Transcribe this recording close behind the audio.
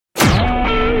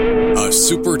a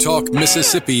Super Talk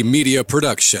Mississippi media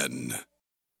production.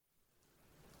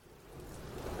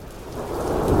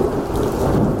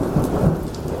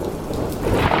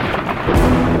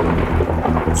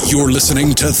 You're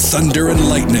listening to Thunder and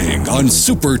Lightning on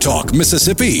Super Talk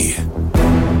Mississippi.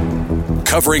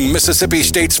 Covering Mississippi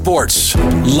State sports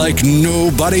like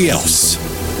nobody else.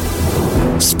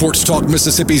 Sports Talk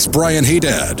Mississippi's Brian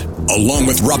Haydad, along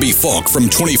with Robbie Falk from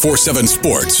 24/7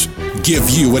 Sports, give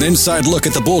you an inside look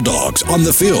at the Bulldogs on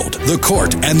the field, the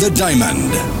court, and the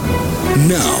diamond.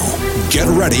 Now, get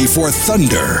ready for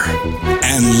Thunder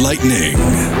and Lightning.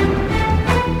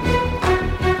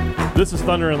 This is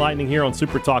Thunder and Lightning here on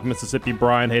Super Talk Mississippi.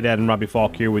 Brian Haydad and Robbie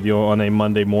Falk here with you on a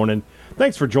Monday morning.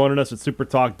 Thanks for joining us at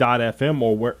supertalk.fm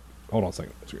or where. Hold on a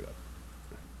second. Screw that.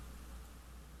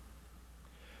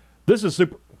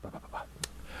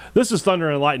 This is Thunder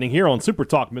and Lightning here on Super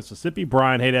Talk Mississippi.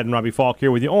 Brian Haydad and Robbie Falk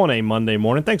here with you on a Monday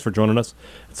morning. Thanks for joining us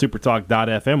at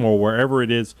supertalk.fm or wherever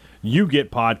it is you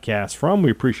get podcasts from.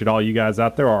 We appreciate all you guys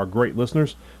out there, our great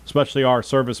listeners, especially our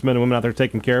servicemen and women out there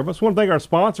taking care of us. We want to thank our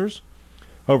sponsors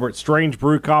over at Strange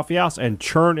Brew Coffee House and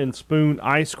Churn and Spoon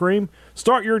Ice Cream.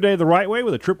 Start your day the right way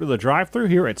with a trip to the drive-thru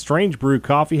here at Strange Brew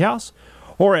Coffee House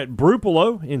or at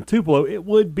Brupolo in Tupelo. It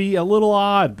would be a little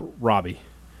odd, Robbie,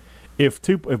 if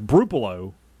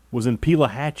Brupolo was in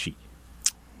Pelahatchie.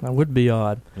 That would be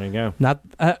odd. There you go. Not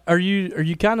are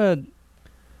you kind of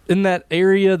in that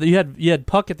area that you had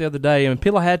Puckett the other day? I mean,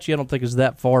 Pelahatchie I don't think is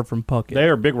that far from Puckett. They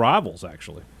are big rivals,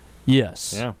 actually.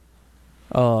 Yes. Yeah.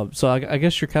 So I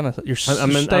guess you're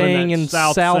I'm staying in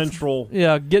South Central.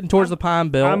 Yeah, getting towards the Pine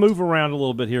Belt. I move around a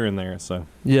little bit here and there. So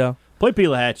yeah, played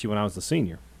Pelahatchie when I was a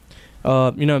senior.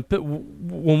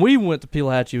 When we went to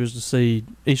Pelahatchie, it was to see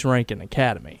East Rankin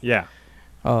Academy. Yeah.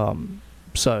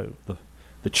 So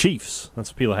the Chiefs.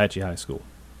 That's Pelahatchie High School.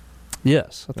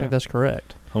 Yes, I think that's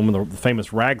correct. Home of the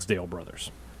famous Ragsdale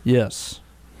brothers. Yes,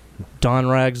 Don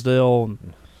Ragsdale.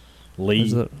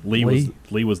 Lee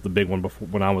was the big one before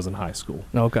when I was in high school.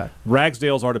 Okay.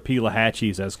 Ragsdales are to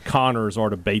Pelahatchies as Connors are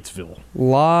to Batesville. A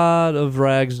lot of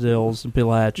Ragsdales in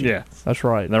Pelahatchie. Yeah, that's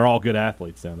right. And they're all good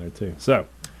athletes down there too. So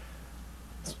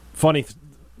it's funny.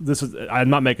 I'm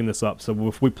not making this up. So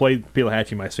if we played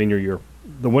Pelahatchie my senior year,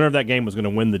 the winner of that game was going to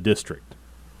win the district.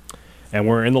 And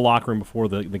we're in the locker room before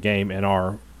the game, and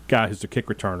our guy who's the kick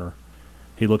returner,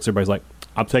 he looks at everybody's like,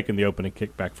 "I'm taking the opening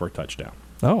kick back for a touchdown."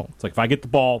 Oh, it's like if I get the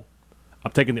ball,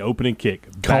 I'm taking the opening kick.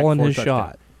 Calling his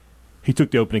shot. He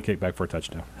took the opening kick back for a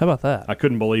touchdown. How about that? I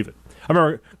couldn't believe it. I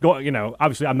remember going,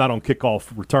 obviously I'm not on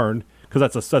kickoff return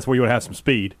because that's where you want to have some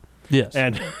speed. Yes.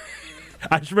 And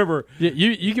I just remember.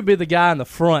 You could be the guy in the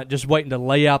front just waiting to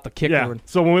lay out the kicker. Yeah.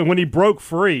 So when he broke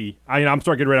free, I'm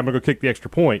starting getting ready. I'm going to go kick the extra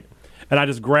point. And I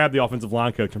just grabbed the offensive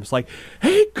line coach. I'm just like,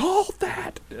 "He called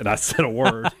that." And I said a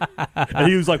word. And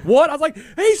he was like, "What?" I was like,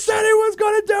 "He said he was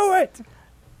going to do it."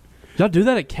 Y'all do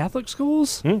that at Catholic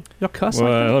schools? Y'all cuss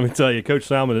like that? Let me tell you, Coach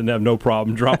Salmon didn't have no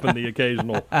problem dropping the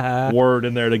occasional word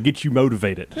in there to get you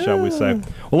motivated, shall we say.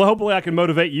 Well, hopefully I can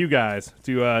motivate you guys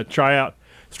to try out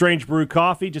Strange Brew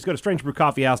Coffee. Just go to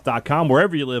strangebrewcoffeehouse.com,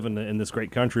 wherever you live in this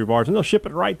great country of ours, and they'll ship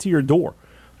it right to your door.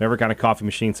 Whatever kind of coffee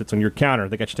machine sits on your counter,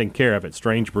 they got you taken care of at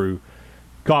Strange Brew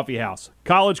Coffee House.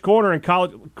 College Corner and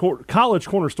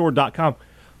collegecornerstore.com. A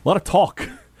lot of talk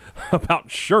about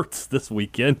shirts this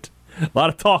weekend. A lot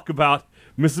of talk about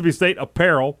Mississippi State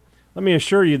apparel. Let me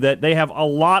assure you that they have a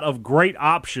lot of great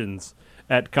options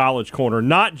at College Corner,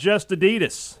 not just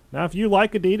Adidas. Now, if you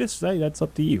like Adidas, hey, that's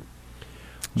up to you.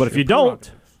 But if you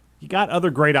don't, you got other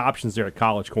great options there at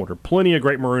College Corner. Plenty of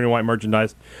great maroon and white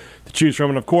merchandise to choose from.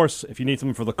 And, of course, if you need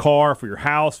something for the car, for your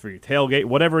house, for your tailgate,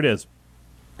 whatever it is,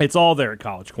 it's all there at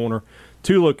College Corner.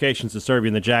 2 locations to serve you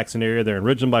in the Jackson area. They're in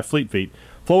Ridgeland by Fleet Feet,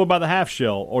 Flowood by the Half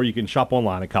Shell, or you can shop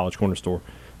online at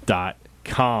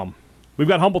collegecornerstore.com. We've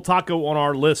got Humble Taco on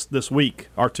our list this week,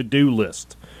 our to-do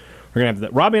list. We're going to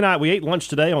have that. Robbie and I, we ate lunch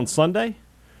today on Sunday.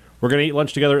 We're going to eat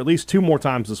lunch together at least 2 more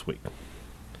times this week.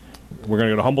 We're going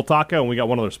to go to Humble Taco, and we got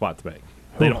one other spot to make.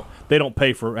 They don't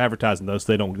pay for advertising those.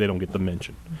 They don't get the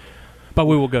mention. But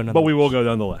we will go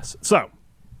nonetheless. So,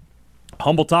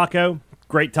 Humble Taco,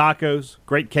 great tacos,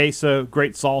 great queso,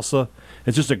 great salsa.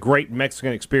 It's just a great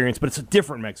Mexican experience, but it's a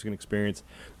different Mexican experience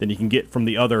than you can get from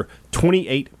the other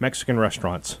 28 Mexican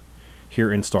restaurants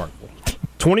here in Starkville.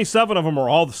 27 of them are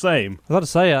all the same. I was about to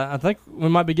say, I think we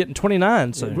might be getting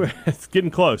 29 soon. It's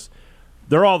getting close.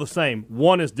 They're all the same.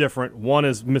 One is different. One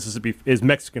is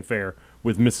Mexican fare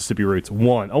with Mississippi roots.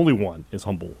 Only one is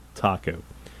Humble Taco.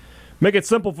 Make it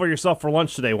simple for yourself for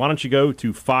lunch today. Why don't you go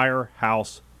to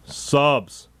Firehouse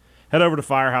Subs? Head over to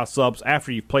Firehouse Subs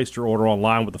after you've placed your order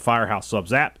online with the Firehouse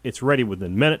Subs app. It's ready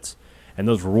within minutes. and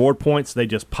those reward points, they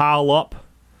just pile up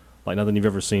like nothing you've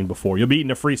ever seen before. You'll be eating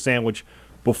a free sandwich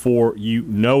before you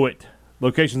know it.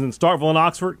 Locations in Starkville and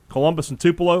Oxford, Columbus and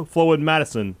Tupelo, Flowood and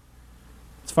Madison.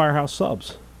 It's Firehouse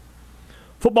Subs.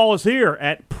 Football is here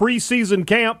at preseason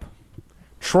camp,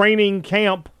 training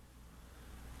camp,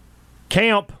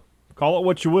 call it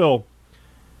what you will.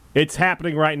 It's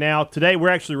happening right now. Today we're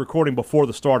actually recording before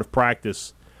the start of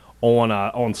practice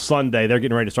on Sunday. They're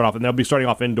getting ready to start off, and they'll be starting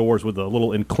off indoors with a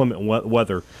little inclement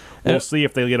weather. We'll see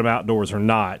if they get them outdoors or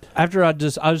not. After I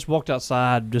just walked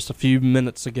outside just a few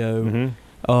minutes ago.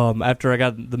 After I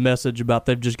got the message about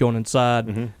they've just gone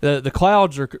inside, the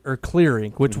clouds are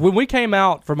clearing. Which when we came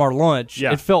out from our lunch,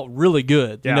 it felt really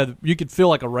good. Yeah. You know, you could feel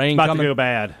like a rain About coming. to go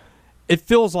bad. It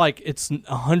feels like it's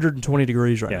 120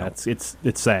 degrees right now. Yeah,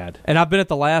 it's sad. And I've been at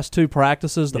the last two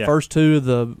practices, the first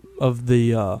two of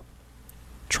the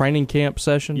training camp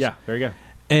sessions. Yeah, there you go.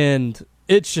 And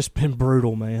it's just been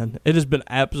brutal, man. It has been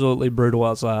absolutely brutal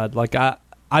outside. Like I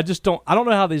don't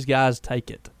know how these guys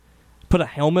take it. Put a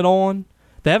helmet on.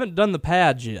 They haven't done the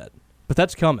pads yet, but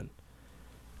that's coming.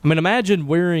 I mean, imagine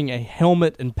wearing a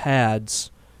helmet and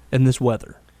pads in this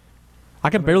weather. I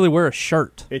can barely wear a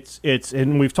shirt. It's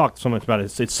and we've talked so much about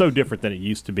it. It's so different than it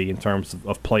used to be in terms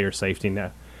of player safety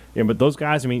now. Yeah, but those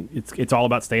guys, I mean, it's all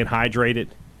about staying hydrated.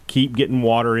 Keep getting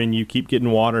water in you. Keep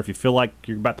getting water. If you feel like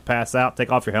you're about to pass out,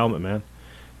 take off your helmet, man.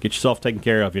 Get yourself taken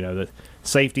care of. You know, the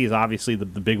safety is obviously the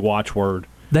big watchword.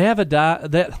 They have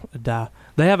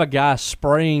They have a guy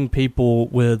spraying people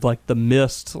with like the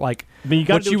mist, like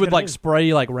what you would like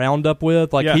spray like Roundup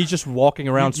with. Like he's just walking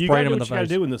around spraying them in the face. You got to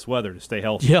do in this weather to stay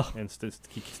healthy. Yeah, and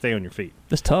stay on your feet.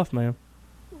 It's tough, man.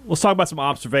 Let's talk about some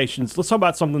observations. Let's talk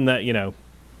about something that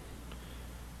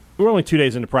we're only 2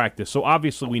 days into practice, so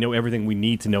obviously we know everything we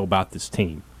need to know about this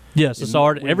team. Yes, it's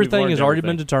already everything has already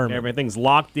been determined. Everything's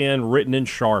locked in, written in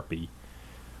Sharpie.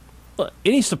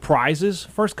 Any surprises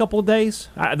first couple of days?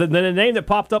 The name that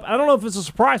popped up, I don't know if it's a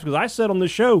surprise because I said on this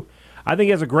show I think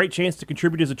he has a great chance to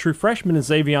contribute as a true freshman in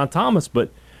Xavion Thomas,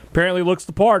 but apparently looks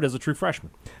the part as a true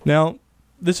freshman. Now,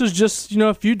 this is just,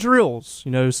 a few drills,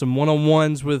 some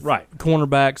one-on-ones with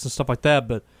cornerbacks and stuff like that,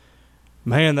 but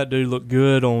man, that dude looked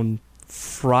good on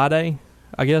Friday,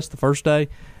 I guess, the first day.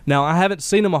 Now, I haven't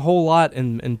seen him a whole lot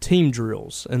in team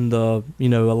drills, in the,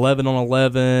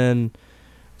 11-on-11,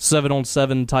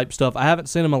 7-on-7 type stuff. I haven't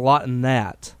seen him a lot in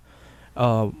that,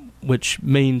 which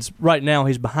means right now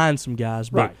he's behind some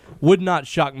guys, but would not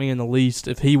shock me in the least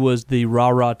if he was the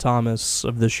Ra Thomas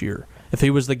of this year. If he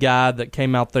was the guy that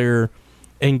came out there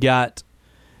and got,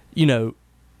 the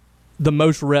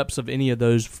most reps of any of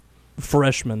those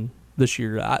freshmen this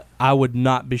year, I would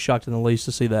not be shocked in the least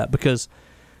to see that, because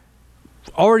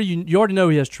you already know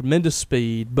he has tremendous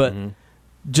speed, but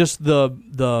just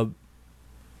the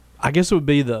I guess it would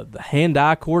be the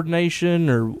hand-eye coordination,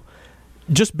 or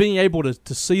just being able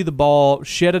to see the ball,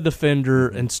 shed a defender,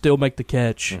 and still make the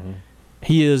catch.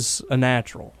 He is a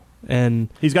natural. And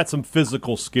he's got some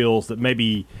physical skills that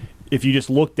maybe if you just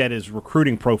looked at his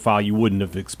recruiting profile, you wouldn't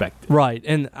have expected. Right.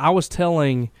 And I was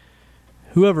telling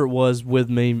whoever it was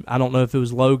with me, I don't know if it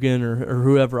was Logan or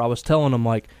whoever, I was telling him,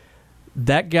 like,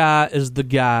 that guy is the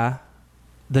guy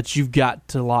that you've got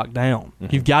to lock down.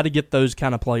 You've got to get those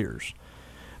kind of players.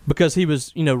 Because he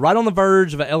was, right on the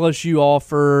verge of an LSU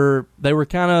offer. They were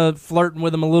kind of flirting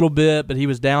with him a little bit, but he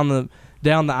was down the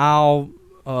aisle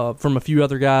from a few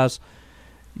other guys.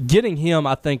 Getting him,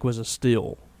 I think, was a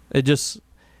steal. And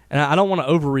I don't want to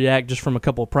overreact just from a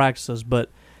couple of practices, but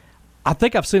I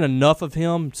think I've seen enough of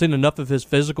him, seen enough of his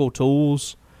physical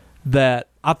tools, that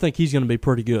I think he's going to be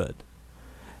pretty good.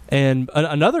 And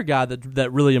another guy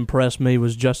that really impressed me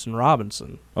was Justin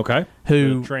Robinson. Okay.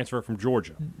 Who transferred from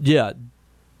Georgia. Yeah.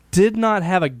 Did not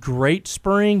have a great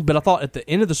spring, but I thought at the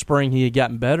end of the spring he had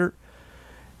gotten better.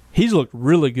 He's looked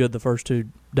really good the first 2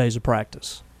 days of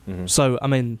practice. So, I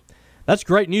mean, that's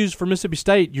great news for Mississippi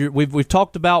State. We've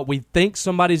talked about, we think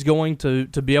somebody's going to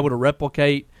be able to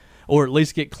replicate or at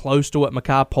least get close to what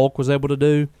Mekhi Polk was able to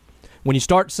do. When you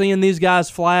start seeing these guys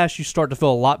flash, you start to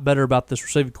feel a lot better about this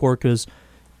receiving corps, because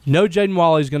Jaden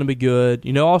Wally's going to be good.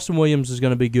 Austin Williams is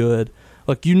going to be good.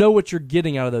 Look, what you're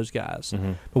getting out of those guys.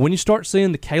 But when you start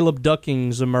seeing the Caleb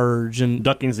Duckings emerge, and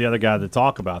Ducking's the other guy to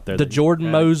talk about there. The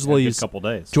Jordan Mosley's. A couple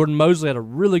days. Jordan Mosley had a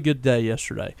really good day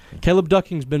yesterday. Caleb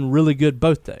Ducking's been really good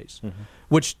both days,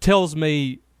 which tells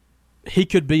me he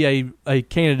could be a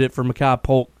candidate for Mekhi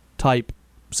Polk type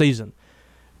season.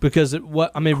 Because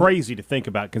crazy to think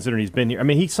about, considering he's been here. I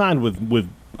mean, he signed with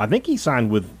I think he signed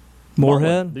with Moorhead.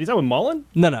 Mullen. Did he sign with Mullen?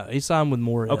 No, he signed with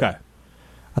Moorhead. Okay.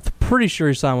 I'm pretty sure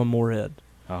he signed with Moorhead.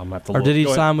 I'm have to or look. Did he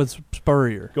sign with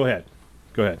Spurrier? Go ahead.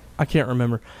 I can't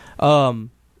remember.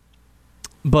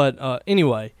 But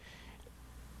anyway,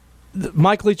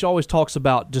 Mike Leach always talks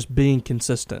about just being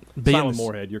consistent. Simon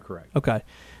Moorhead, you're correct. Okay.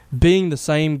 Being the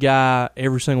same guy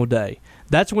every single day.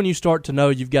 That's when you start to know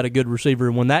you've got a good receiver.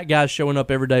 And when that guy's showing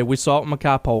up every day, we saw it with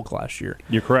Mekhi Polk last year.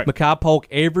 You're correct. Mekhi Polk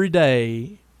every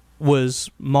day was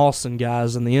mossing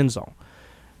guys in the end zone.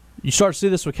 You start to see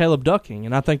this with Caleb Ducking,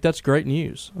 and I think that's great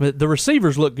news. I mean, the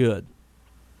receivers look good.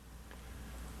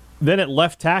 Then at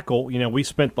left tackle, we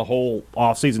spent the whole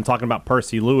offseason talking about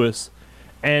Percy Lewis.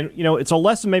 And, it's a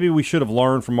lesson maybe we should have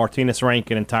learned from Martinez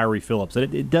Rankin and Tyree Phillips.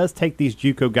 That it does take these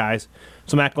JUCO guys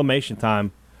some acclimation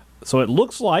time. So it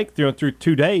looks like through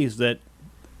 2 days that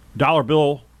Dollar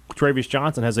Bill Travius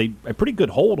Johnson has a pretty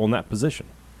good hold on that position.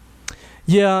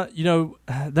 Yeah,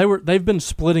 they've been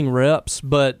splitting reps,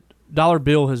 but Dollar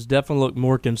Bill has definitely looked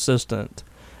more consistent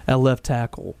at left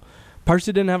tackle.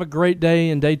 Percy didn't have a great day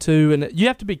in day 2, and you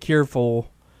have to be careful,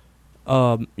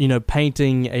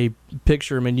 painting a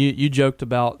picture. I mean, you joked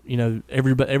about,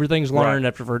 everything's learned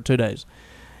after for 2 days.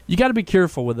 You got to be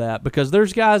careful with that because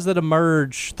there's guys that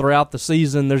emerge throughout the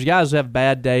season. There's guys who have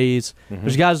bad days. Mm-hmm.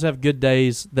 There's guys who have good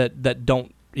days that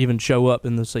don't even show up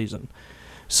in the season.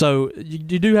 So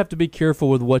you do have to be careful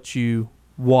with what you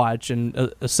watch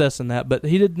and assessing that. But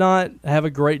he did not have a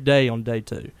great day on day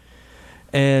 2.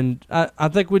 And I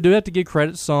think we do have to give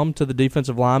credit some to the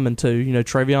defensive linemen too.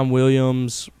 Travion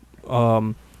Williams,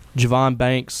 Javon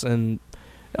Banks, and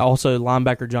also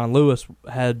linebacker John Lewis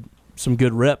had some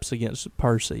good reps against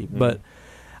Percy. Mm-hmm. But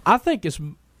I think it's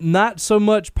not so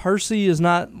much Percy is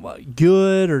not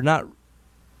good or not,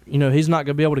 he's not going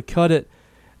to be able to cut it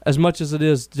as much as it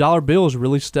is Dollar Bill has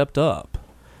really stepped up.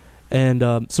 And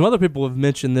some other people have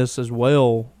mentioned this as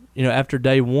well, after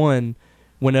day 1,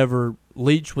 whenever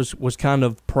Leach was kind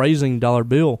of praising Dollar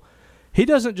Bill, he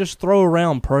doesn't just throw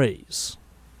around praise.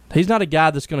 He's not a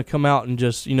guy that's going to come out and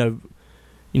just,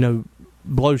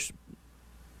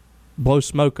 blow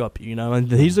smoke up you,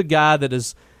 and he's a guy that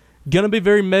is going to be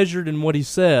very measured in what he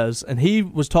says, and he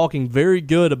was talking very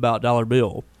good about Dollar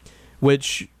Bill,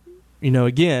 which,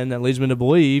 again, that leads me to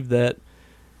believe that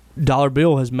Dollar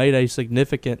Bill has made a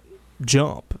significant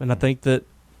jump, and I think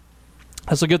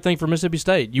that's a good thing for Mississippi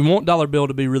State. You want Dollar Bill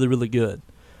to be really, really good.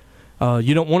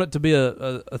 You don't want it to be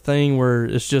a thing where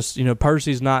it's just,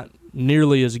 Percy's not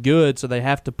nearly as good, so they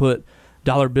have to put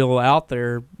Dollar Bill out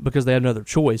there because they have no other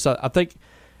choice. I think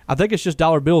it's just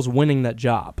Dollar Bill's winning that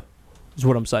job, is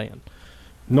what I'm saying.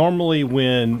 Normally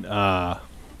when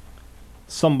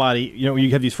somebody,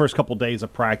 you have these first couple days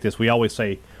of practice, we always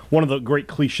say one of the great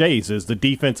cliches is the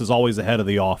defense is always ahead of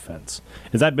the offense.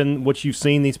 Has that been what you've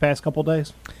seen these past couple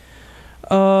days?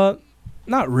 Not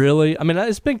really. I mean,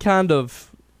 it's been kind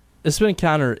of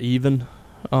even.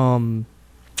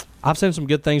 I've seen some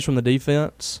good things from the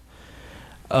defense.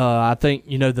 I think,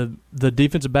 the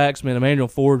defensive backs, Emmanuel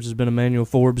Forbes has been Emmanuel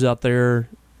Forbes out there.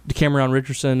 Cameron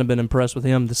Richardson, I've been impressed with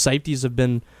him. The safeties have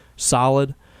been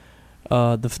solid.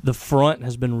 The front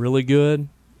has been really good.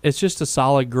 It's just a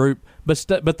solid group. But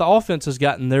the offense has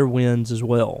gotten their wins as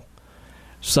well.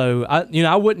 So,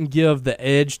 I wouldn't give the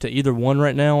edge to either one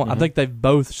right now. Mm-hmm. I think they've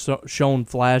both shown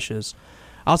flashes.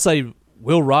 I'll say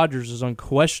Will Rogers is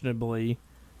unquestionably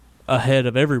ahead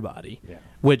of everybody. Yeah.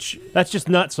 Which that's just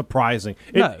not surprising.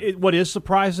 No. What is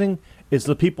surprising is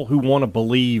the people who want to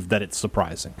believe that it's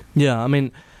surprising. Yeah, I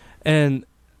mean, and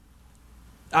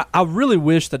I really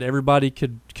wish that everybody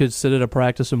could sit at a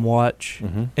practice and watch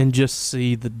mm-hmm. and just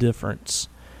see the difference.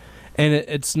 And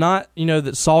it's not,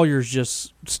 that Sawyer's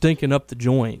just stinking up the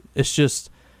joint. It's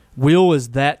just Will is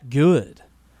that good.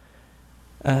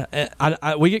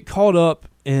 We get caught up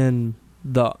in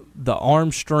the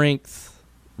arm strength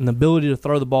and the ability to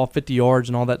throw the ball 50 yards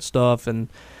and all that stuff and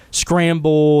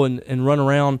scramble and run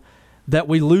around, that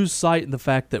we lose sight of the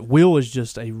fact that Will is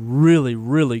just a really,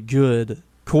 really good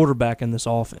quarterback in this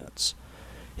offense.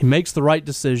 He makes the right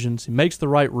decisions. He makes the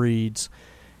right reads.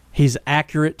 He's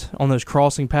accurate on those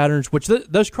crossing patterns, which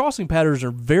those crossing patterns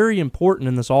are very important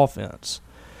in this offense.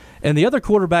 And the other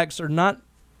quarterbacks are not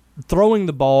throwing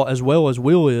the ball as well as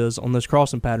Will is on those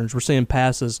crossing patterns. We're seeing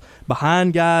passes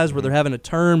behind guys where they're having to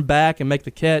turn back and make the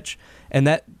catch, and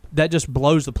that just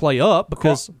blows the play up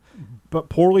because But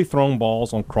poorly thrown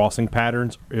balls on crossing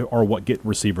patterns are what get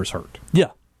receivers hurt.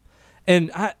 Yeah.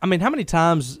 And, I mean, how many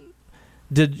times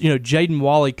did, Jaden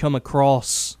Walley come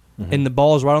across mm-hmm. and the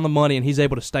ball is right on the money and he's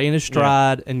able to stay in his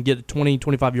stride and get a 20,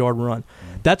 25-yard run?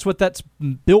 Mm-hmm. That's what that's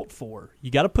built for. You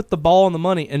got to put the ball on the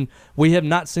money, and we have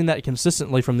not seen that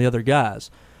consistently from the other guys.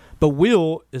 But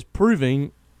Will is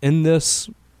proving in this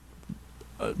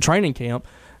training camp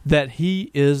that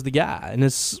he is the guy. And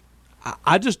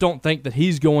I just don't think that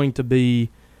he's going to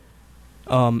be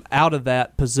out of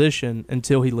that position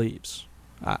until he leaves.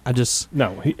 I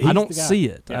don't see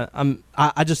it. Yeah.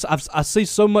 I see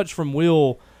so much from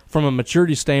Will from a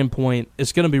maturity standpoint.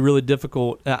 It's going to be really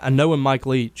difficult. I know in Mike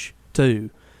Leach too.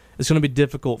 It's going to be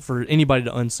difficult for anybody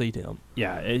to unseat him.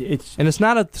 Yeah, it's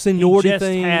not a seniority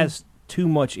thing. He just has too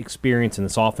much experience in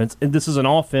this offense, and this is an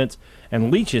offense.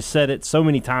 And Leach has said it so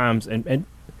many times, and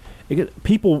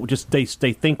people just they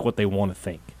think what they want to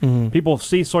think. Mm-hmm. People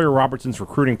see Sawyer Robertson's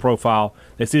recruiting profile.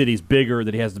 They see that he's bigger,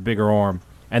 that he has the bigger arm,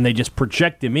 and they just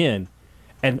project him in.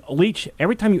 And Leach,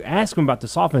 every time you ask him about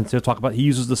this offense, he'll talk about he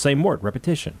uses the same word,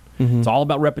 repetition. Mm-hmm. It's all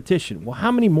about repetition. Well,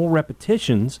 how many more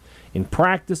repetitions in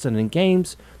practice and in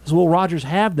games does Will Rogers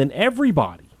have than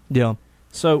everybody? Yeah.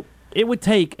 So it would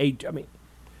take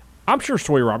I'm sure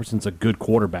Sawyer Robertson's a good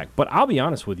quarterback, but I'll be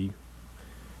honest with you.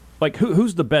 Like,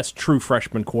 who's the best true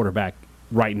freshman quarterback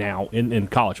right now in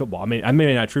college football? I mean,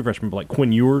 maybe not a true freshman, but like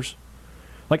Quinn Ewers.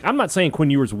 Like, I'm not saying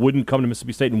Quinn Ewers wouldn't come to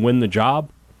Mississippi State and win the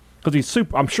job because he's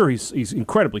super. I'm sure he's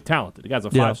incredibly talented. The guy's a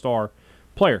 5-star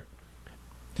player.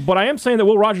 But I am saying that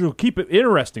Will Rogers will keep it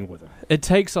interesting with him. It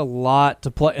takes a lot to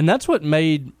play, and that's what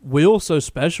made Will so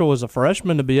special as a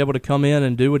freshman to be able to come in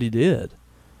and do what he did.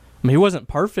 I mean, he wasn't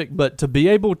perfect, but to be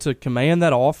able to command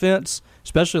that offense,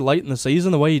 especially late in the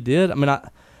season, the way he did, I mean,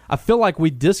 I feel like we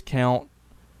discount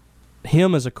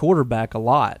him as a quarterback a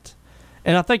lot.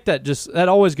 And I think that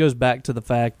always goes back to the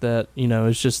fact that,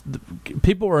 it's just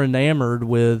people are enamored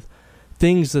with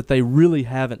things that they really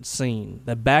haven't seen.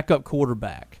 That backup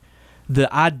quarterback,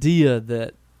 the idea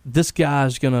that this guy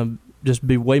is going to just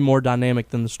be way more dynamic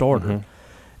than the starter. Mm-hmm.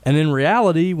 And in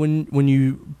reality, when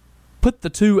you put the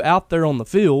two out there on the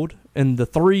field and the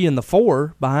 3 and the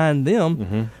 4 behind them,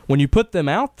 mm-hmm. when you put them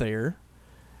out there,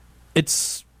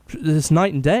 it's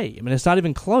night and day. I mean, it's not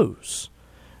even close.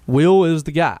 Will is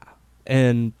the guy.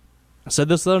 And I said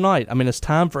this the other night. I mean, it's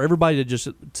time for everybody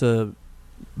to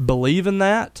believe in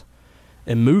that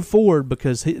and move forward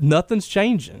because nothing's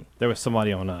changing. There was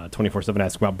somebody on 24/7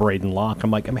 asking about Braden Locke.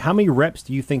 I'm like, how many reps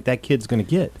do you think that kid's going to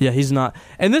get? Yeah, he's not.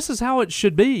 And this is how it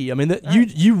should be. I mean,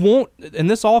 you want in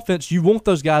this offense, you want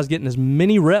those guys getting as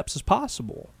many reps as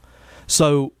possible.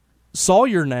 So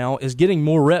Sawyer now is getting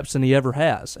more reps than he ever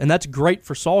has, and that's great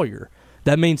for Sawyer.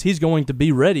 That means he's going to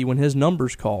be ready when his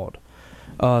number's called.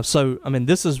 So I mean,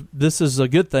 this is a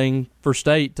good thing for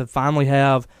State to finally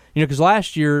have, because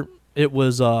last year it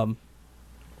was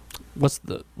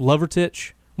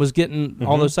Lovertich was getting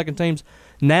all those second teams.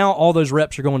 Now all those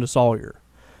reps are going to Sawyer,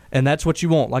 and that's what you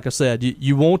want. Like I said,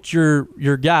 you want your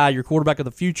guy, your quarterback of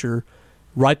the future,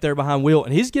 right there behind Will,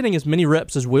 and he's getting as many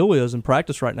reps as Will is in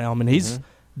practice right now. I mean,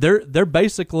 they're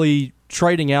basically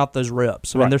trading out those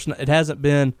reps. I mean, it hasn't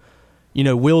been,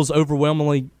 Will's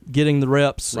overwhelmingly getting the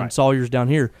reps and Sawyer's down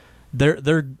here.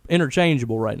 They're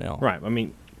interchangeable right now. Right. I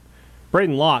mean,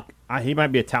 Braden Locke, he might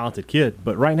be a talented kid,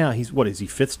 but right now he's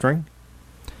 5th string?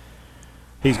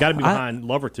 He's got to be behind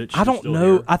Lovertich. I don't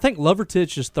know. Here. I think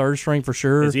Lovertich is 3rd string for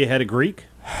sure. Is he ahead of Greek?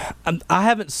 I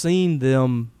haven't seen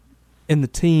them in the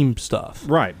team stuff.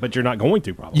 Right, but you're not going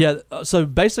to probably. Yeah, so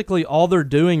basically all they're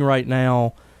doing right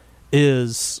now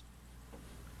is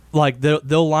like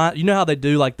they'll line. You know how they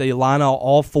do, like they line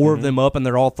all 4 of them up and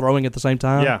they're all throwing at the same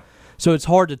time? Yeah. So it's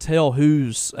hard to tell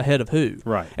who's ahead of who.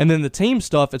 Right. And then the team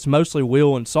stuff, it's mostly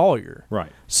Will and Sawyer.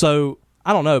 Right. So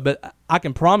I don't know, but I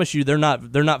can promise you they're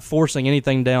not forcing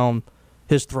anything down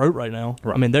his throat right now.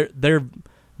 Right. I mean, they're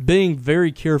being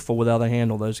very careful with how they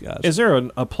handle those guys. Is there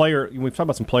a player, we've talked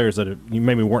about some players that you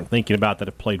maybe weren't thinking about that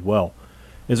have played well.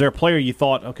 Is there a player you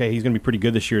thought, okay, he's going to be pretty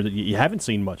good this year that you haven't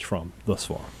seen much from thus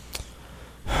far?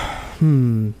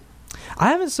 I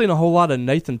haven't seen a whole lot of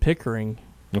Nathan Pickering.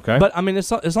 Okay. But, I mean,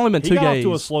 it's only been 2 games. He got off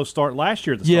to a slow start last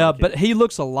year. But he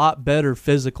looks a lot better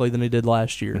physically than he did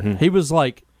last year. Mm-hmm.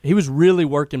 He was really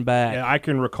working back. Yeah, I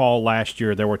can recall last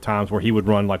year there were times where he would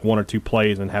run like 1 or 2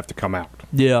 plays and have to come out.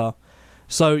 Yeah.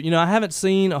 So, I haven't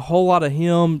seen a whole lot of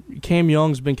him. Cam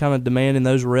Young's been kind of demanding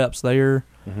those reps there.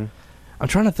 Mm-hmm. I'm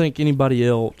trying to think anybody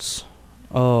else.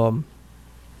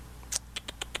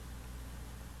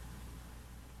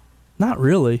 Not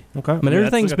really. Okay. I mean,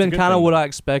 everything's been kind of what I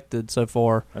expected so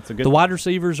far. That's a good. The wide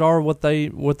receivers are what they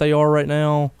are right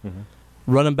now. Mm-hmm.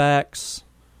 Running backs,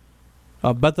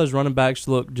 both those running backs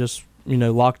look just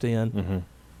locked in.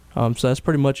 Mm-hmm. So that's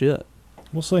pretty much it.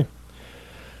 We'll see.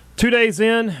 2 days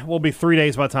in, we'll be 3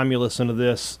 days by the time you listen to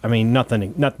this. I mean,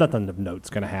 nothing of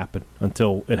note's going to happen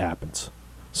until it happens.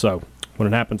 So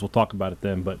when it happens, we'll talk about it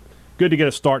then. But good to get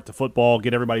a start to football,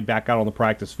 get everybody back out on the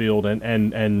practice field,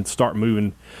 and start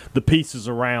moving the pieces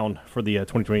around for the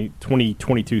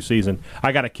 2022 season.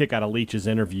 I got a kick out of Leach's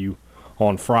interview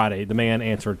on Friday. The man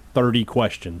answered 30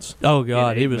 questions. Oh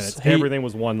God, everything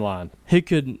was one line. He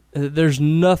could. There's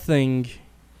nothing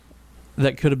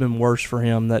that could have been worse for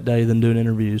him that day than doing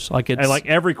interviews. And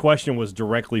every question was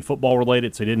directly football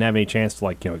related, so he didn't have any chance to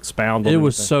expound on it. It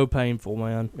was so painful,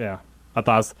 man. Yeah,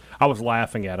 I was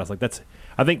laughing at it. I was like,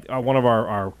 I think one of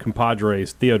our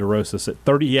compadres, Theo DeRosa,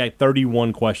 said he had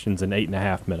 31 questions in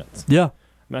 8.5 minutes. Yeah, and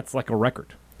that's like a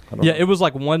record. Yeah, it was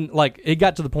it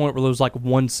got to the point where there was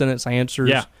one sentence answers.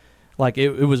 Yeah,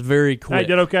 it was very quick. I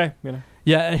did okay.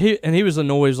 Yeah, he was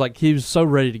annoyed. He was so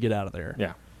ready to get out of there.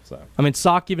 Yeah. So. I mean,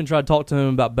 Sock even tried to talk to him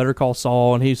about Better Call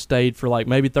Saul, and he stayed for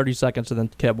maybe 30 seconds and then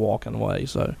kept walking away.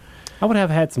 So, I would have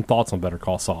had some thoughts on Better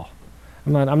Call Saul.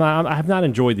 I have not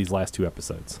enjoyed these last 2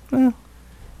 episodes.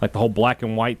 Like the whole black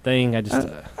and white thing.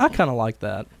 I kind of like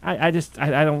that. I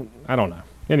don't know.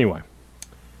 Anyway,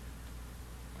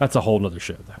 that's a whole nother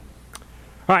show, though.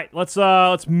 All right, let's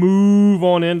move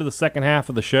on into the second half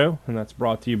of the show, and that's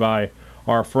brought to you by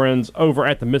our friends over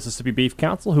at the Mississippi Beef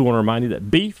Council, who want to remind you that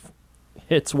beef.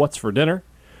 It's what's for dinner.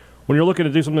 When you're looking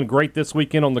to do something great this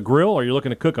weekend on the grill, or you're looking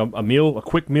to cook a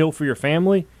quick meal for your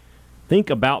family, think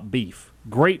about beef.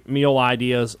 Great meal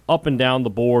ideas up and down the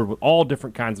board with all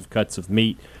different kinds of cuts of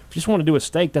meat. If you just want to do a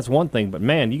steak, that's one thing. But,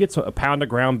 man, you get a pound of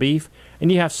ground beef,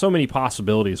 and you have so many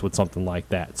possibilities with something like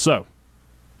that. So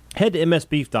head to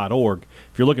msbeef.org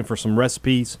if you're looking for some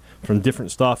recipes from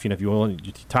different stuff. If you're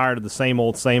tired of the same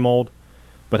old.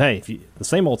 But, hey, the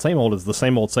same old is the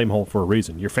same old for a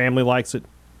reason. Your family likes it.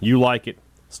 You like it.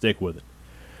 Stick with it.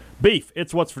 Beef,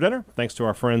 it's what's for dinner, thanks to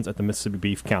our friends at the Mississippi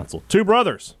Beef Council. 2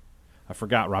 brothers. I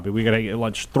forgot, Robbie. We got to get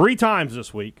lunch 3 times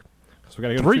this week. So we got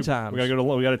to go 3 times. We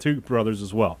got to 2 brothers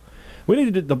as well. We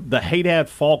need to do the Haydad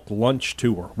Falk lunch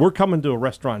tour. We're coming to a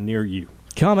restaurant near you.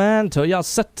 Come in to your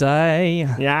city.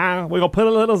 Yeah, we're going to put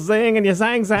a little zing in your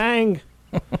zang.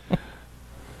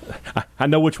 I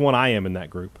know which one I am in that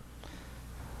group.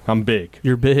 I'm big.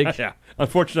 You're big? Yeah.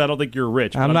 Unfortunately, I don't think you're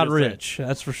rich. I'm not rich,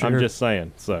 that's for sure. I'm just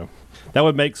saying. So that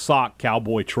would make Sock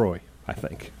Cowboy Troy, I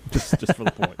think, just for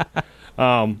the point.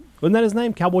 Wasn't that his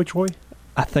name, Cowboy Troy?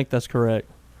 I think that's correct.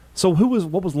 So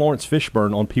what was Lawrence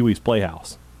Fishburne on Pee-wee's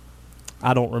Playhouse?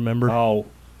 I don't remember. Oh,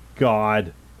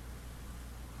 God.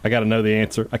 I got to know the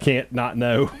answer. I can't not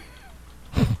know.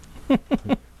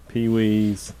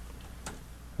 Pee-wee's.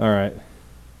 All right.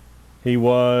 He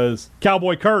was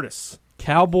Cowboy Curtis.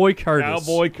 Cowboy Curtis.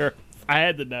 Cowboy Curtis. I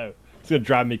had to know. It's going to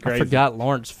drive me crazy. I forgot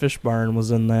Lawrence Fishburne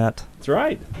was in that. That's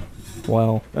right.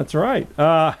 Wow. That's right.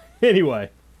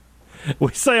 Anyway,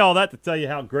 we say all that to tell you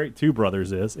how great Two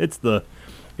Brothers is. It's the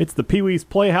Pee-wee's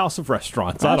Playhouse of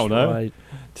restaurants. That's I don't know. Right.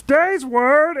 Today's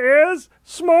word is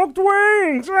smoked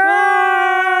wings.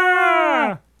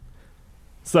 Ah!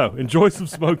 So enjoy some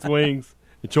smoked wings.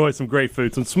 Enjoy some great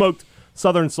food. Some smoked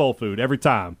Southern soul food every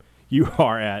time you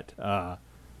are at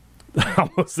I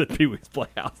almost said Pee-wee's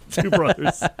Playhouse. Two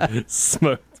Brothers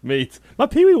smoked meats. My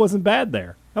Pee-wee wasn't bad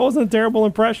there. That wasn't a terrible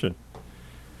impression.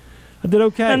 I did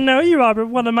okay. I know you are, but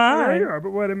what am I? I know you are,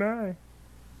 but what am I?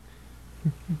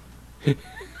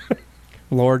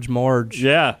 Large Marge.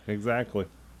 Yeah, exactly.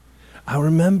 I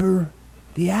remember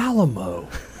the Alamo.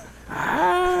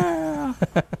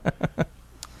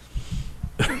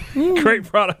 Great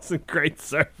products and great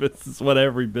service is what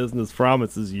every business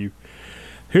promises you.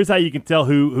 Here's how you can tell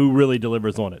who really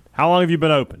delivers on it. How long have you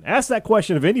been open? Ask that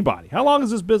question of anybody. How long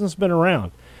has this business been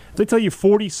around? If they tell you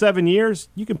 47 years,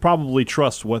 you can probably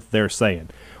trust what they're saying,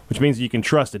 which means you can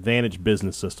trust Advantage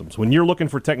Business Systems. When you're looking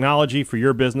for technology for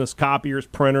your business, copiers,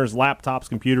 printers, laptops,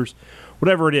 computers,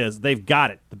 whatever it is, they've got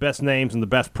it. The best names and the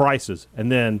best prices. And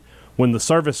then when the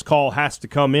service call has to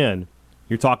come in,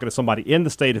 you're talking to somebody in the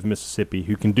state of Mississippi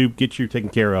who can get you taken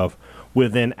care of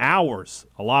within hours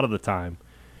a lot of the time.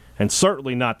 And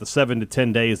certainly not the 7 to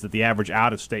 10 days that the average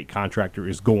out-of-state contractor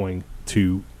is going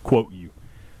to quote you.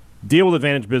 Deal with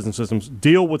Advantage Business Systems.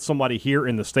 Deal with somebody here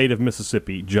in the state of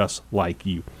Mississippi just like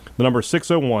you. The number is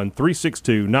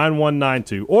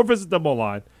 601-362-9192, or visit them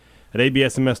online at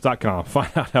absms.com.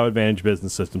 Find out how Advantage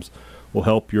Business Systems will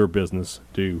help your business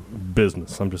do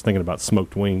business. I'm just thinking about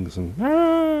smoked wings and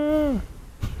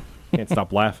can't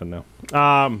stop laughing now.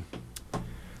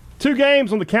 2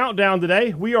 games on the countdown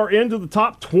today. We are into the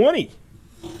top 20.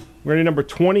 We're into number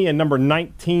 20 and number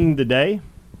 19 today.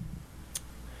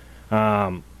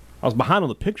 I was behind on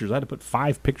the pictures. I had to put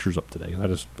 5 pictures up today.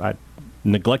 I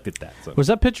neglected that. So. Was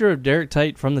that picture of Derek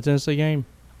Tate from the Tennessee game?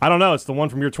 I don't know. It's the one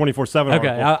from your 24/7 article.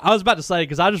 Okay, I was about to say,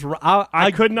 because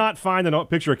I could not find a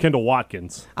picture of Kendall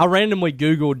Watkins. I randomly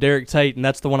Googled Derek Tate, and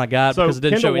that's the one I got because it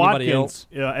didn't Kendall show anybody Watkins,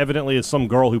 else. Evidently is some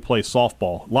girl who plays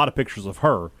softball. A lot of pictures of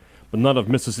her. but none of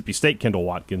Mississippi State Kendall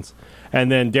Watkins.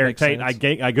 And then Derek Tate, I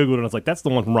Googled it, and I was like, that's the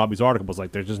one from Robbie's article. I was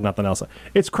like, there's just nothing else.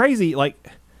 It's crazy. Like,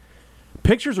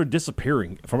 pictures are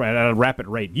disappearing at a rapid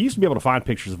rate. You used to be able to find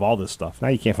pictures of all this stuff. Now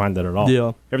you can't find that at all.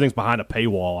 Yeah. Everything's behind a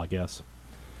paywall, I guess.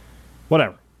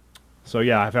 Whatever. So,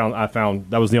 yeah, I found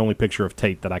that was the only picture of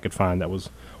Tate that I could find that was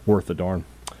worth a darn.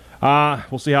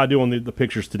 We'll see how I do on the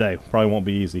pictures today. Probably won't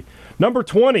be easy. Number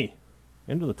 20,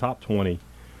 into the top 20,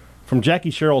 from Jackie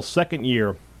Sherrill's second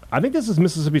year. I think this is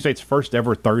Mississippi State's first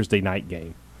ever Thursday night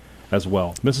game as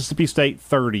well. Mississippi State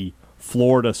 30,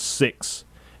 Florida 6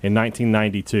 in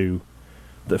 1992.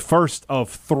 The first of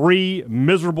 3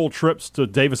 miserable trips to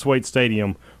Davis Wade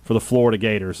Stadium for the Florida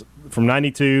Gators. From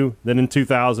 92, then in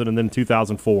 2000, and then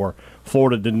 2004.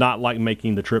 Florida did not like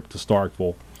making the trip to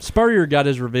Starkville. Spurrier got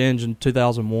his revenge in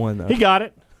 2001, though. He got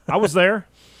it. I was there.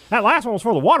 That last one was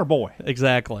for the Water Boy.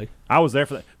 Exactly. I was there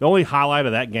for that. The only highlight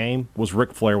of that game was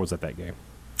Ric Flair was at that game.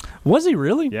 Was he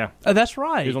really? Yeah. That's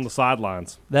right. He was on the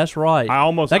sidelines. That's right.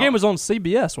 That game was on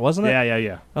CBS, wasn't it?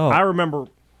 Yeah. Oh. I remember.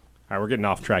 All right, we're getting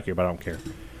off track here, but I don't care.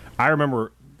 I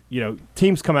remember,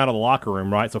 teams come out of the locker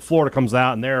room, right? So Florida comes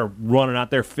out, and they're running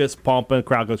out there, fist pumping,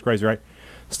 crowd goes crazy, right?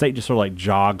 State just sort of like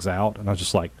jogs out, and I was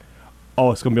just like,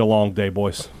 oh, it's going to be a long day,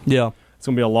 boys. Yeah. It's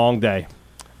going to be a long day.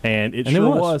 And it sure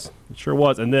was. It sure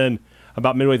was. And then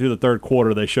about midway through the third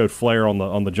quarter, they showed Flair on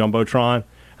the Jumbotron,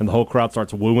 and the whole crowd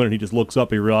starts wooing, and he just looks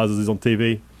up, he realizes he's on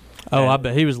TV. Oh, I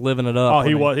bet he was living it up.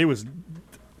 Oh, he was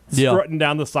strutting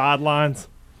down the sidelines.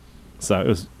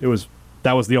 So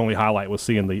that was the only highlight, was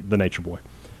seeing the Nature Boy,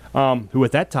 who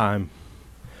at that time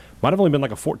might have only been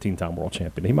like a 14-time world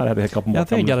champion. He might have had a couple more. I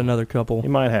think he got another couple. He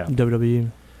might have.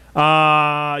 WWE.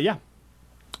 Yeah.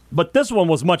 But this one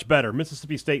was much better.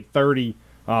 Mississippi State 30,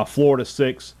 Florida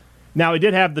 6. Now, it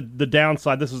did have the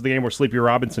downside. This is the game where Sleepy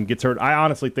Robinson gets hurt. I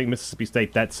honestly think Mississippi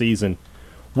State that season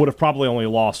would have probably only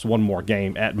lost one more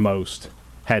game at most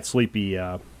had Sleepy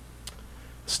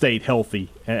stayed healthy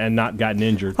and not gotten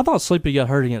injured. I thought Sleepy got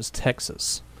hurt against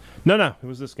Texas. No, it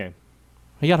was this game.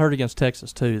 He got hurt against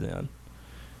Texas, too, then.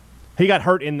 He got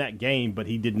hurt in that game, but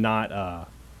he did not...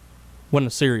 wasn't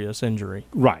a serious injury.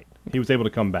 Right. He was able to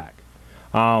come back.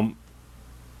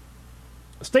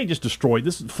 State just destroyed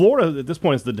this. Florida at this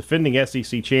point is the defending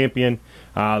SEC champion.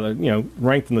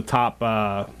 Ranked in the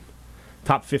top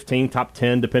 15, top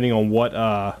 10, depending on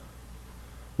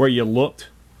where you looked,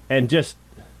 and just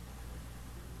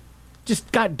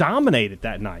got dominated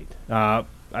that night.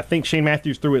 I think Shane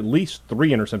Matthews threw at least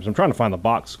 3 interceptions. I'm trying to find the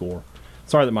box score.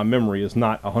 Sorry that my memory is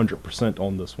not 100%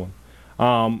 on this one.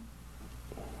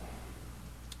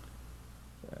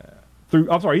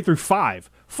 He threw 5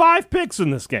 picks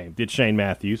in this game, did Shane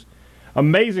Matthews.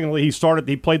 Amazingly,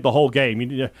 he played the whole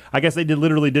game. I guess they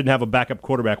literally didn't have a backup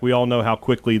quarterback. We all know how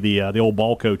quickly the old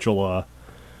ball coach will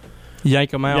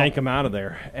yank him out of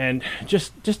there. And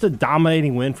just a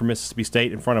dominating win for Mississippi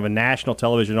State in front of a national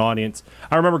television audience.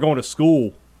 I remember going to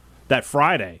school that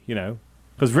Friday,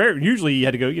 because usually you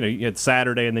had to go, you had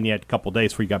Saturday and then you had a couple of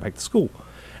days before you got back to school.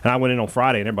 And I went in on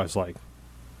Friday and everybody's like,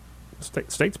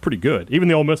 State's pretty good. Even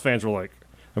the Ole Miss fans were like,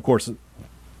 of course,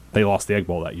 they lost the Egg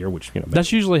Bowl that year, which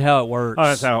that's usually how it works. Oh,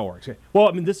 that's how it works. Well,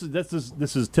 I mean, this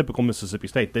is typical Mississippi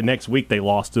State. The next week they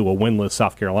lost to a winless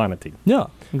South Carolina team. Yeah,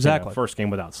 exactly. First game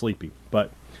without Sleepy,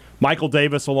 but Michael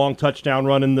Davis a long touchdown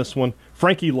run in this one.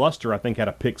 Frankie Luster, I think, had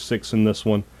a pick 6 in this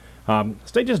one.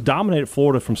 State just dominated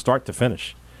Florida from start to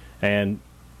finish, and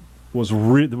was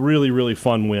really really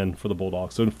fun win for the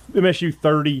Bulldogs. So MSU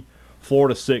 30,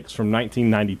 Florida 6 from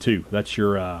 1992. That's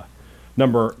your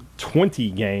number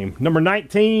 20 game. Number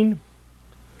 19, a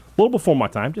little before my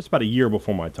time, just about a year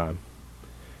before my time.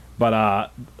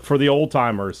 But for the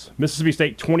old-timers, Mississippi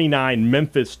State 29,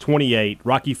 Memphis 28.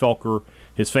 Rocky Felker,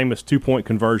 his famous 2-point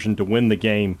conversion to win the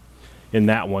game in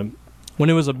that one. When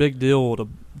it was a big deal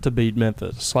to beat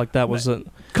Memphis. Like that was a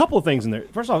couple of things in there.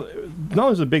 First off, not only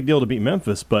was it a big deal to beat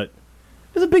Memphis, but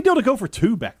it was a big deal to go for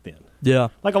 2 back then. Yeah.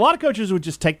 Like a lot of coaches would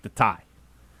just take the tie.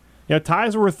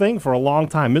 Ties were a thing for a long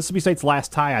time. Mississippi State's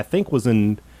last tie, I think, was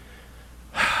in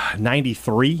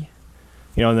 93.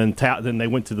 And then they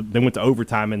went to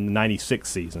overtime in the 96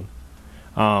 season.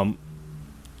 A lot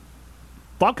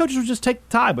of coaches would just take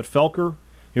the tie, but Felker,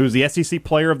 he was the SEC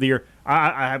Player of the Year.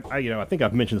 I think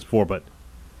I've mentioned this before, but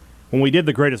when we did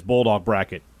the Greatest Bulldog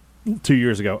bracket 2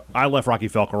 years ago, I left Rocky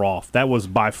Felker off. That was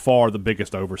by far the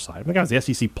biggest oversight. I think I was the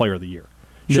SEC Player of the Year.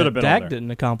 Should have been Dak on there.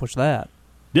 Didn't accomplish that.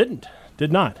 Did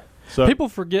not. So people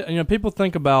forget, people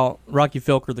think about Rocky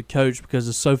Felker, the coach, because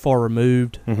it's so far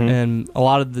removed, and a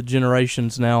lot of the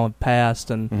generations now have passed,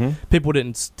 and people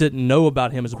didn't know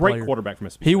about him as a player. Great quarterback from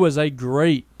Mississippi. He was a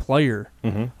great player.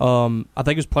 Mm-hmm. I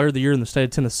think he was player of the year in the state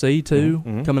of Tennessee too,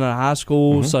 coming out of high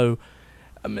school. So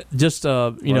just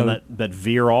that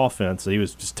veer offense, he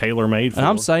was just tailor made for. And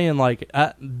I'm saying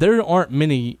there aren't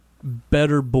many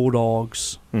better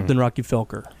Bulldogs than Rocky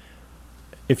Felker.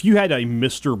 If you had a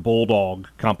Mr. Bulldog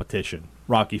competition,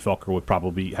 Rocky Felker would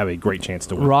probably have a great chance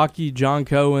to win. Rocky, John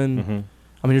Cohen.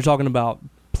 I mean, you're talking about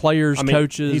players,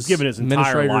 coaches. He's given his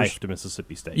entire life to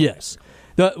Mississippi State. Yes.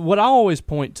 What I always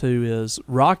point to is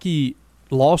Rocky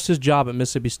lost his job at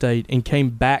Mississippi State and came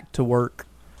back to work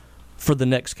for the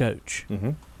next coach.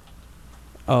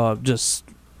 Just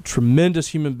tremendous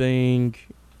human being,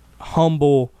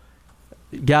 humble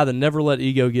guy that never let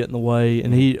ego get in the way,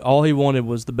 and all he wanted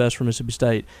was the best for Mississippi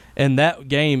State. And that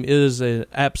game is an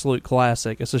absolute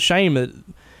classic. It's a shame that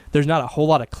there's not a whole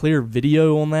lot of clear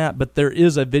video on that, but there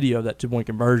is a video of that 2-point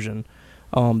conversion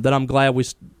that I'm glad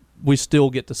we still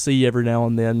get to see every now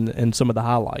and then in some of the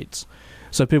highlights,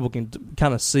 so people can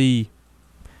kind of see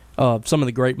some of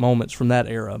the great moments from that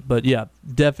era. But yeah,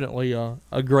 definitely a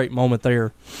great moment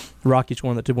there. Rocky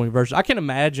scoring that 2-point conversion. I can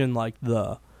imagine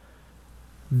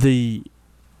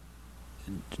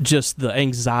just the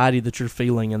anxiety that you're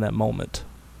feeling in that moment.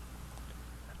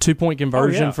 2-point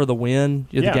conversion for the win.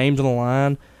 The game's on the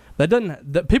line.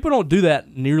 People don't do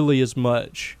that nearly as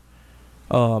much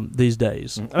these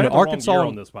days. I have Arkansas wrong year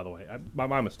on this, by the way.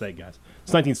 My mistake, guys.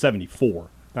 It's 1974,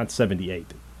 not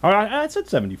 78. I said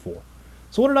 74.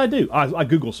 So what did I do? I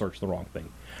Google searched the wrong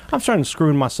thing. I'm starting to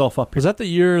screw myself up here. Is that the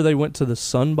year they went to the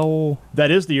Sun Bowl?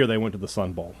 That is the year they went to the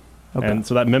Sun Bowl. Okay. And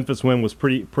so that Memphis win was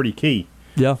pretty key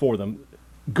for them.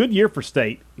 Good year for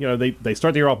State. They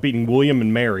start the year off beating William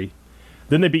and Mary.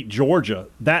 Then they beat Georgia.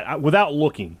 That, without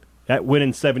looking, that win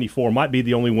in 74 might be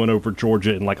the only win over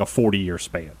Georgia in like a 40-year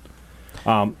span.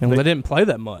 And they didn't play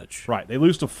that much. Right. They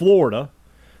lose to Florida.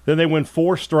 Then they win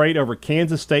 4 straight over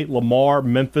Kansas State, Lamar,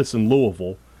 Memphis, and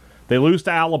Louisville. They lose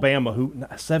to Alabama, who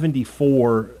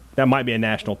 74, that might be a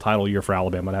national title year for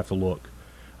Alabama. I'd have to look.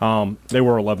 They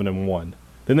were 11-1.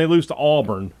 Then they lose to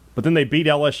Auburn, but then they beat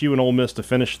LSU and Ole Miss to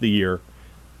finish the year.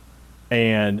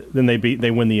 And then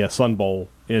they win the Sun Bowl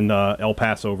in El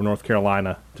Paso over North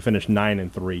Carolina to finish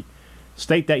 9-3.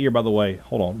 State that year, by the way,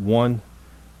 hold on,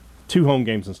 2 home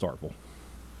games in Starkville.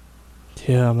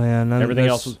 Yeah, man. Everything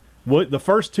else was the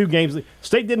first 2 games.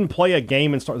 State didn't play a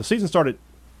game and start. The season started.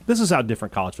 This is how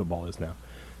different college football is now.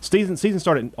 Season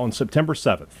started on September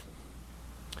 7th.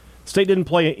 State didn't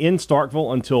play in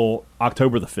Starkville until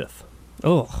October the 5th.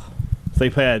 Oh,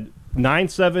 they've had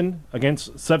 9-7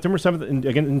 against September 7th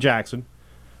again in Jackson.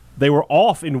 They were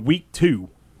off in week 2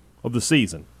 of the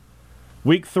season.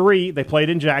 Week 3, they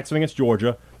played in Jackson against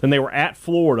Georgia. Then they were at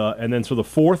Florida, and then so the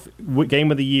 4th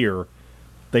game of the year,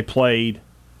 they played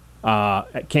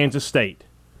at Kansas State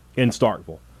in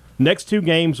Starkville. Next 2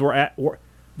 games they were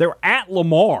at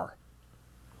Lamar.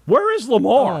 Where is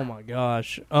Lamar? Oh my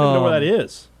gosh! I don't know where that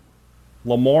is.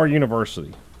 Lamar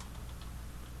University.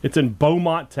 It's in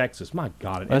Beaumont, Texas. My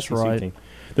God, that's SEC right. Team.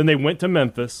 Then they went to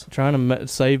Memphis, trying to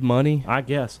save money. I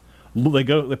guess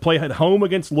they play at home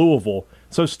against Louisville.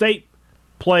 So State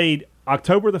played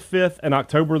October the 5th and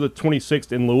October the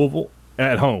 26th in Louisville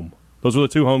at home. Those were the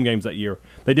 2 home games that year.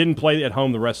 They didn't play at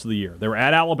home the rest of the year. They were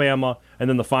at Alabama, and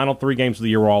then the final 3 games of the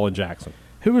year were all in Jackson.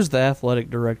 Who was the athletic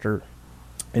director?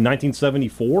 In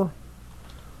 1974?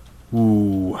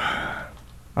 Ooh. I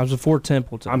was before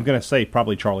Templeton. I'm going to say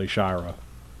probably Charlie Shira.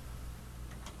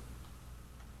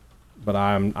 But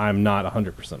I'm not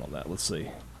 100% on that. Let's see.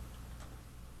 Is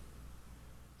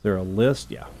there a list?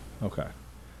 Yeah. Okay.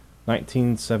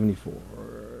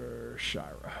 1974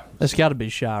 Shira. It's got to be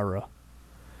Shira.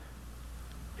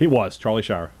 He was Charlie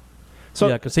Shira. So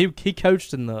yeah, because he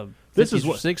coached in the 50s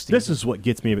or 60s. This is what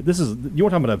gets me. You want to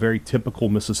talk about a very typical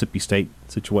Mississippi State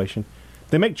situation?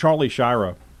 They make Charlie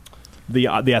Shira the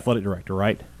athletic director,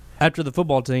 right? After the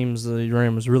football teams, the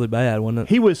ran was really bad, wasn't it?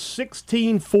 He was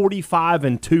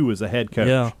 16-45-2 as a head coach.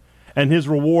 Yeah. And his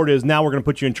reward is now we're going to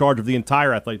put you in charge of the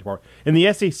entire athletic department. In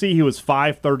the SEC, he was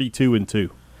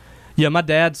 5-32-2. Yeah, my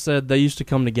dad said they used to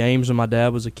come to games when my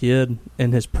dad was a kid,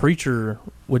 and his preacher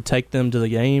would take them to the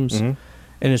games. Mm-hmm.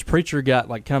 And his preacher got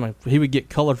he would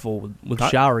get colorful with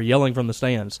Shira yelling from the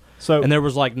stands. And there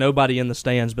was nobody in the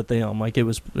stands but them. It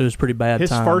was pretty bad.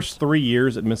 His first 3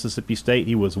 years at Mississippi State,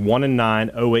 he was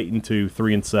 1-9, 0-8-2,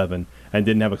 3-7, and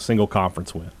didn't have a single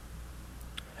conference win.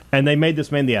 And they made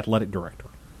this man the athletic director.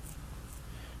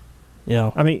 Yeah,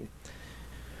 I mean,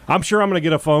 I'm sure I'm going to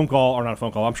get a phone call, or not a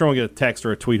phone call. I'm sure I'm going to get a text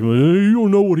or a tweet. Hey, you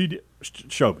don't know what he did.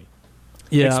 Show me.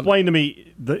 Yeah, explain to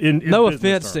me. No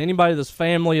offense to anybody that's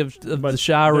family of the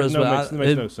Shiras, it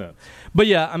makes no sense. But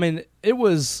yeah, I mean, it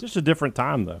was just a different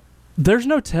time, though. There's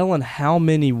no telling how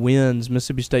many wins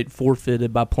Mississippi State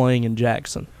forfeited by playing in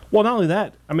Jackson. Well, not only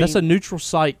that, I mean, that's a neutral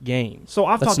site game. So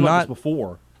I've talked about this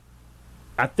before.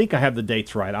 I think I have the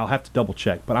dates right. I'll have to double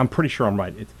check, but I'm pretty sure I'm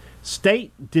right.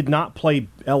 State did not play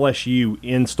LSU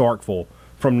in Starkville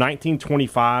from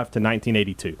 1925 to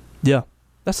 1982. Yeah,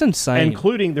 that's insane.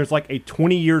 Including, there's like a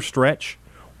 20-year stretch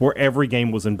where every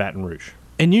game was in Baton Rouge.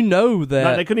 And you know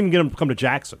that they couldn't even get them to come to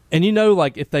Jackson. And you know,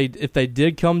 like if they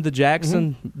did come to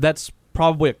Jackson, that's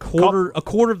probably a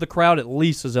quarter of the crowd at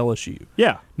least is LSU.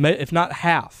 Yeah, if not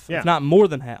half, if not more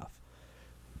than half.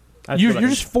 You're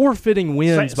just forfeiting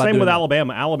wins. Same with that.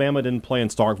 Alabama. Alabama didn't play in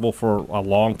Starkville for a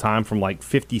long time, from like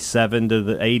 57 to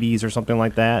the 80s or something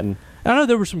like that. And I know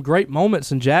there were some great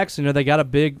moments in Jackson. You know, they got a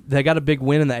big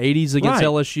win in the 80s against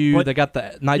LSU. But they got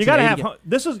the 1980. You got to have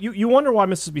this is you wonder why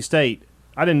Mississippi State.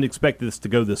 I didn't expect this to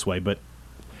go this way, but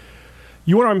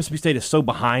you wonder why Mississippi State is so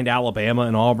behind Alabama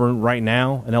and Auburn right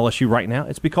now and LSU right now.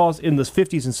 It's because in the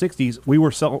 50s and 60s we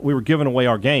were giving away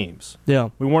our games.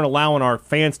 Yeah, we weren't allowing our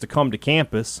fans to come to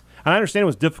campus. And I understand it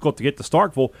was difficult to get to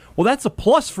Starkville. Well, that's a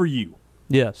plus for you.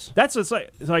 Yes. It's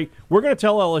like we're going to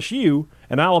tell LSU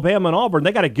and Alabama and Auburn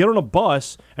they got to get on a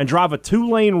bus and drive a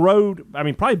 2-lane road. I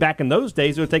mean, probably back in those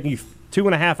days, it would take you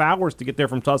 2.5 hours to get there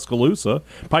from Tuscaloosa.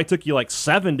 Probably took you like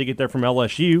 7 to get there from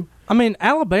LSU. I mean,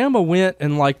 Alabama went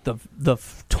in like the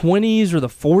 20s or the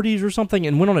 40s or something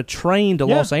and went on a train to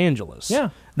Los Angeles. Yeah.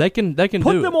 They can put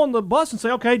do them it. on the bus and say,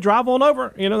 okay, drive on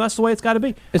over. You know, that's the way it's got to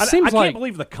be. I can't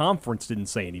believe the conference didn't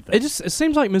say anything. It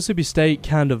seems like Mississippi State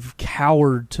kind of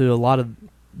cowered to a lot of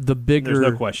the bigger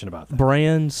There's no question about that.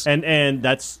 brands. And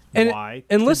that's why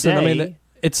and listen, I mean,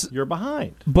 you're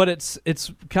behind. But it's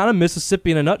kind of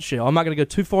Mississippi in a nutshell. I'm not going to go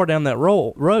too far down that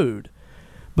road.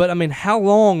 But I mean, how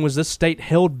long was this state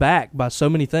held back by so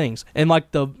many things? And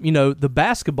like the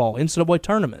basketball NCAA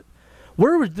tournament.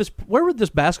 Where would this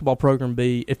basketball program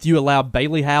be if you allow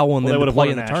Bailey Howell and them to play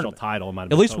in the tournament? Title,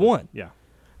 at least one. Yeah,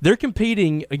 they're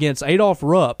competing against Adolph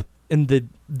Rupp in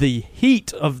the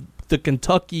heat of the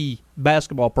Kentucky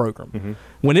basketball program.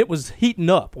 When it was heating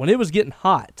up, when it was getting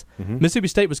hot, Mississippi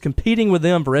State was competing with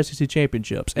them for SEC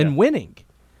championships and winning.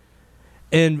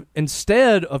 And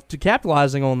instead of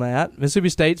capitalizing on that, Mississippi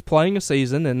State's playing a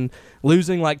season and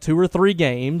losing like 2 or 3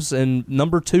 games and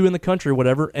number 2 in the country or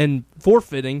whatever, and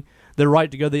forfeiting their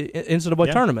right to go to the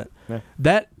NCAA tournament. Yeah.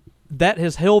 That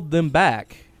has held them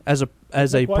back as a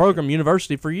program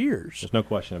university for years. There's no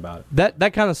question about it.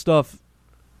 That kind of stuff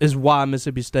is why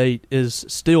Mississippi State is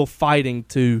still fighting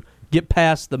to get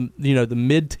past the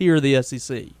mid tier of the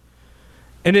SEC.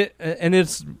 And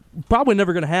it's probably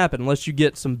never going to happen unless you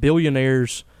get some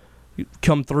billionaires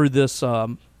come through this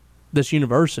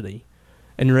university,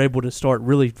 and you're able to start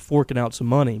really forking out some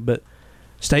money. But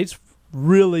State's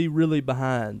really, really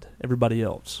behind everybody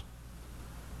else.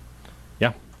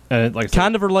 Yeah, and like I said,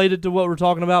 kind of related to what we're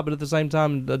talking about, but at the same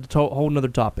time, a whole nother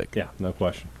topic. Yeah, no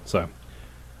question. So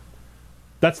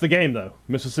that's the game, though.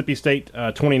 Mississippi State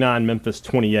 29, Memphis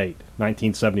 28,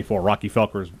 1974. Rocky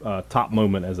Felker's top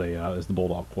moment as the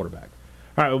Bulldog quarterback.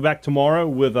 All right, we'll be back tomorrow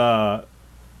with the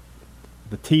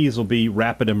tees will be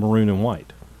Rapid and Maroon and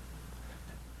White.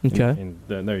 Okay, and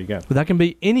there you go. But that can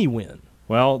be any win.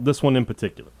 Well, this one in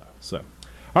particular, though. So,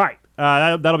 all right,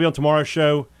 that'll be on tomorrow's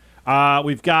show.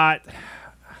 We've got.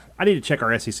 I need to check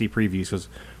our SEC previews because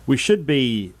we should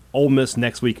be Ole Miss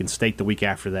next week and State the week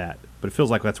after that. But it feels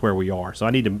like that's where we are. So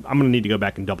I'm going to need to go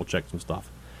back and double check some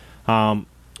stuff. But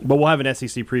we'll have an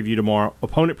SEC preview tomorrow.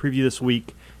 Opponent preview this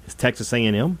week is Texas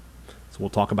A&M. So we'll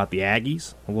talk about the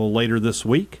Aggies a little later this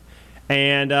week.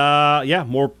 And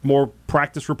more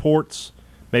practice reports,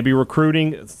 maybe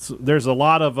recruiting. There's a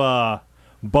lot of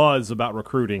buzz about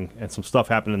recruiting and some stuff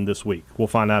happening this week. We'll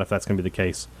find out if that's going to be the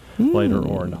case later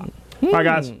or not. All right,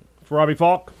 guys. For Robbie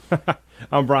Falk,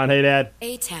 I'm Brian Haydad.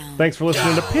 A-Town. Thanks for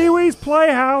listening to Pee Wee's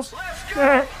Playhouse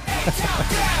here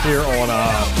on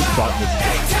Talk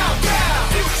Mississippi.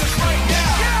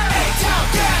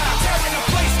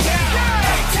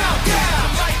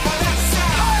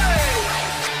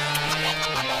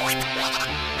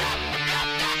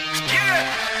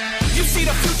 You see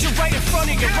the future right in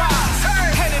front of your eyes.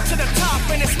 Headed to the top,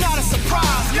 and it's not a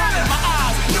surprise. Not in my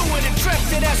eyes, knew it and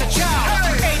drifted as a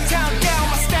child. A-Town down,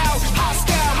 my style,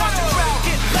 hostile. Watch the crowd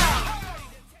get loud.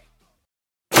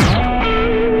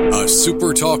 A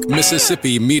SuperTalk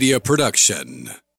Mississippi media production.